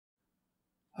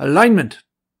alignment.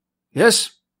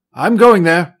 Yes, I'm going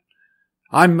there.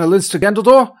 I'm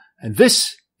Merlinstergandaldore, and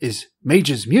this is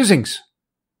Mage's Musings.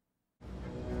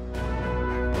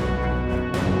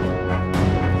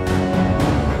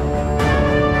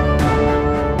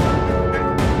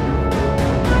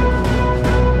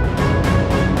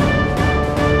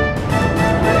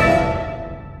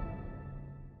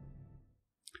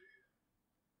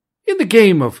 In the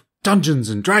game of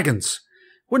Dungeons and Dragons,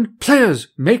 when players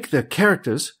make their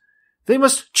characters, they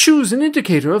must choose an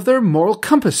indicator of their moral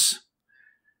compass.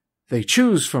 They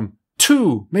choose from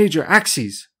two major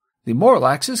axes. The moral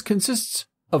axis consists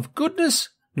of goodness,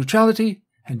 neutrality,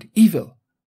 and evil.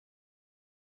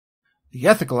 The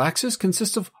ethical axis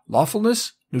consists of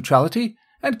lawfulness, neutrality,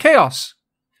 and chaos.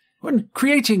 When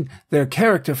creating their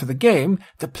character for the game,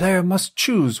 the player must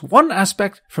choose one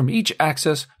aspect from each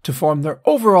axis to form their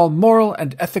overall moral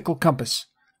and ethical compass.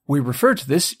 We refer to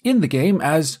this in the game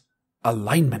as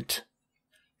alignment.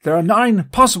 There are 9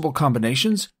 possible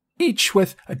combinations, each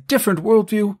with a different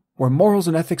worldview where morals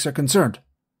and ethics are concerned.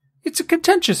 It's a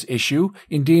contentious issue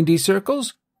in D&D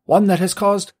circles, one that has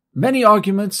caused many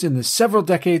arguments in the several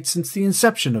decades since the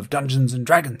inception of Dungeons and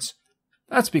Dragons.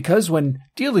 That's because when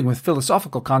dealing with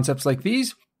philosophical concepts like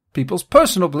these, people's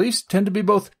personal beliefs tend to be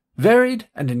both varied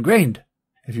and ingrained.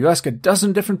 If you ask a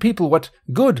dozen different people what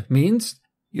good means,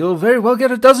 you'll very well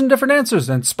get a dozen different answers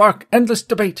and spark endless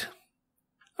debate.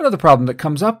 Another problem that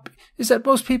comes up is that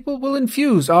most people will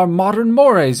infuse our modern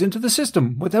mores into the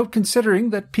system without considering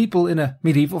that people in a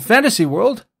medieval fantasy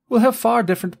world will have far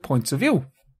different points of view.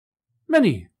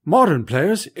 Many modern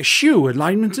players eschew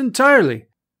alignment entirely,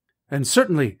 and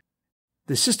certainly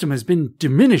the system has been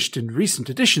diminished in recent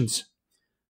editions,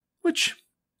 which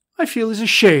I feel is a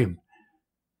shame,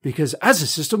 because as a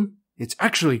system, it's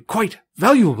actually quite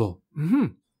valuable.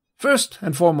 First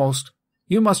and foremost,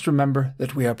 you must remember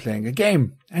that we are playing a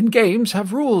game, and games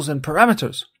have rules and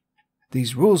parameters.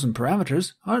 These rules and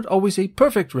parameters aren't always a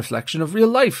perfect reflection of real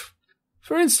life.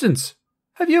 For instance,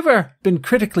 have you ever been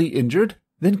critically injured,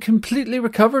 then completely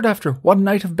recovered after one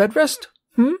night of bed rest?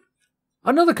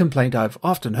 Another complaint I've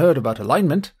often heard about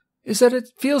alignment is that it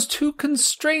feels too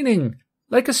constraining,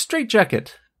 like a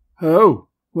straitjacket. Oh,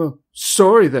 well,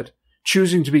 sorry that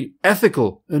choosing to be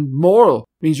ethical and moral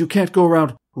means you can't go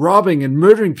around robbing and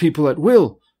murdering people at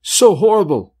will. So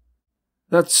horrible.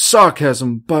 That's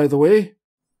sarcasm, by the way.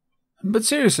 But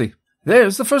seriously,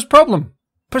 there's the first problem.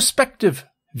 Perspective.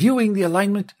 Viewing the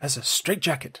alignment as a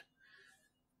straitjacket.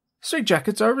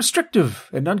 Straitjackets are restrictive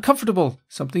and uncomfortable,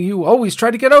 something you always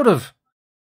try to get out of.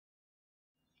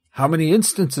 How many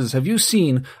instances have you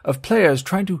seen of players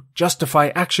trying to justify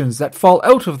actions that fall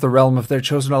out of the realm of their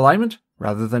chosen alignment,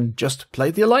 rather than just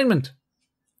play the alignment?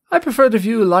 I prefer to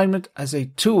view alignment as a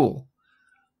tool.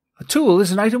 A tool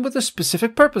is an item with a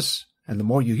specific purpose, and the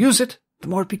more you use it, the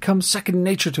more it becomes second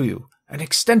nature to you, an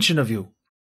extension of you.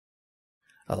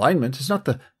 Alignment is not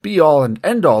the be-all and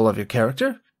end-all of your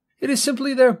character. It is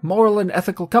simply their moral and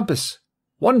ethical compass,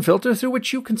 one filter through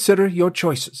which you consider your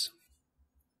choices.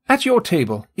 At your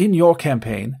table, in your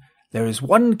campaign, there is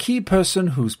one key person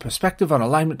whose perspective on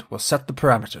alignment will set the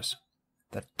parameters.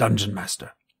 The Dungeon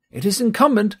Master. It is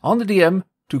incumbent on the DM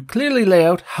to clearly lay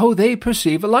out how they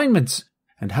perceive alignments,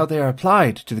 and how they are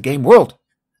applied to the game world.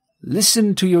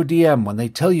 Listen to your DM when they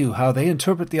tell you how they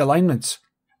interpret the alignments.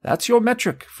 That's your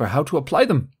metric for how to apply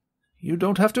them. You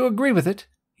don't have to agree with it.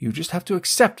 You just have to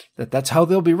accept that that's how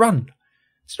they'll be run.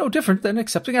 It's no different than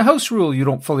accepting a house rule you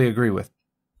don't fully agree with.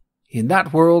 In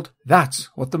that world, that's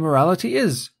what the morality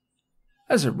is.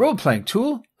 As a role-playing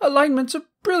tool, alignments are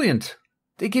brilliant.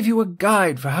 They give you a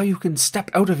guide for how you can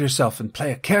step out of yourself and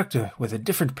play a character with a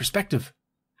different perspective.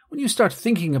 When you start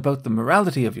thinking about the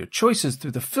morality of your choices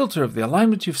through the filter of the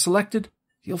alignment you've selected,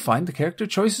 you'll find the character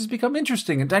choices become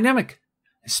interesting and dynamic,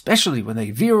 especially when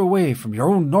they veer away from your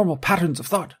own normal patterns of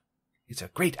thought. It's a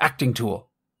great acting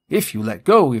tool, if you let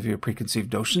go of your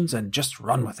preconceived notions and just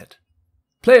run with it.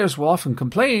 Players will often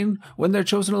complain when their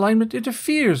chosen alignment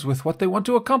interferes with what they want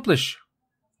to accomplish.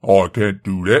 I can't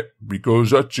do that because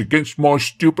that's against my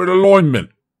stupid alignment.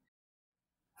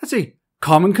 That's a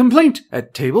common complaint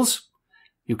at tables.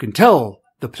 You can tell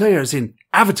the player's in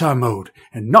avatar mode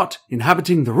and not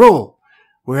inhabiting the role,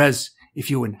 whereas if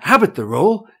you inhabit the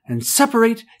role and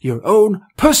separate your own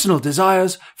personal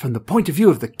desires from the point of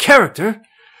view of the character,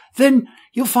 then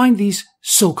you'll find these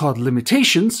so-called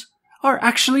limitations are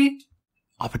actually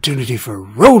opportunity for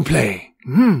roleplay.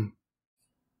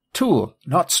 Tool,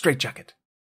 not straitjacket.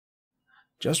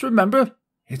 Just remember,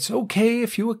 it's okay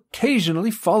if you occasionally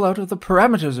fall out of the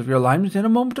parameters of your alignment in a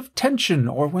moment of tension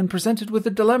or when presented with a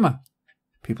dilemma.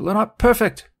 People are not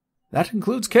perfect. That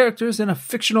includes characters in a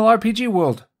fictional RPG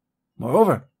world.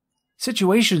 Moreover,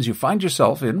 situations you find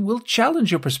yourself in will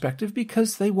challenge your perspective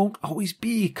because they won't always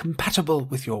be compatible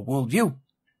with your worldview.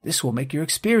 This will make your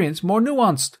experience more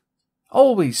nuanced.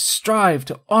 Always strive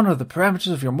to honor the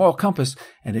parameters of your moral compass,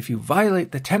 and if you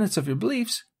violate the tenets of your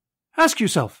beliefs, ask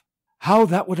yourself how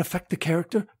that would affect the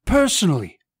character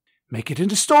personally. Make it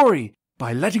into story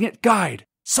by letting it guide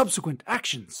subsequent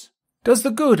actions. Does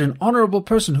the good and honorable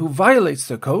person who violates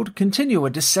their code continue a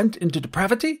descent into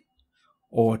depravity?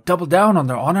 Or double down on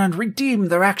their honor and redeem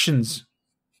their actions?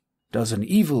 Does an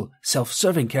evil,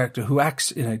 self-serving character who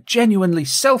acts in a genuinely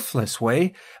selfless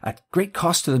way at great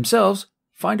cost to themselves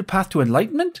find a path to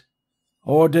enlightenment?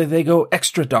 Or do they go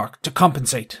extra dark to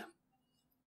compensate?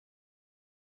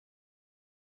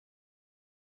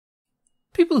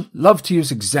 People love to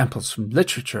use examples from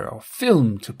literature or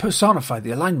film to personify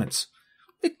the alignments.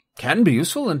 It can be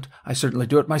useful, and I certainly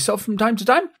do it myself from time to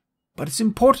time, but it's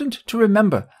important to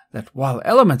remember that while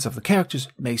elements of the characters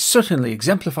may certainly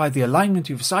exemplify the alignment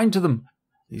you've assigned to them,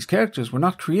 these characters were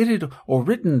not created or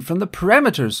written from the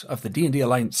parameters of the D&D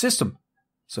aligned system,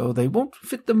 so they won't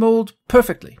fit the mold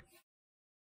perfectly.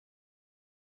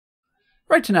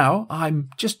 Right now, I'm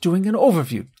just doing an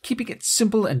overview, keeping it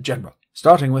simple and general.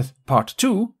 Starting with Part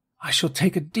 2, I shall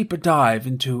take a deeper dive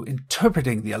into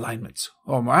interpreting the alignments,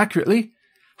 or more accurately,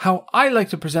 how I like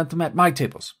to present them at my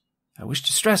tables. I wish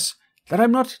to stress that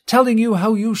I'm not telling you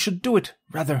how you should do it,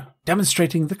 rather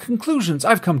demonstrating the conclusions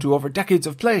I've come to over decades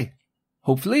of play.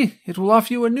 Hopefully, it will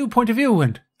offer you a new point of view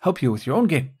and help you with your own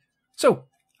game. So,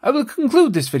 I will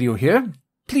conclude this video here.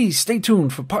 Please stay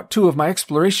tuned for Part 2 of my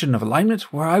exploration of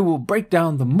alignment, where I will break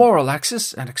down the moral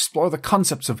axis and explore the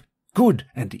concepts of good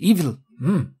and evil.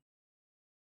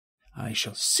 I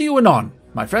shall see you anon,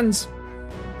 my friends.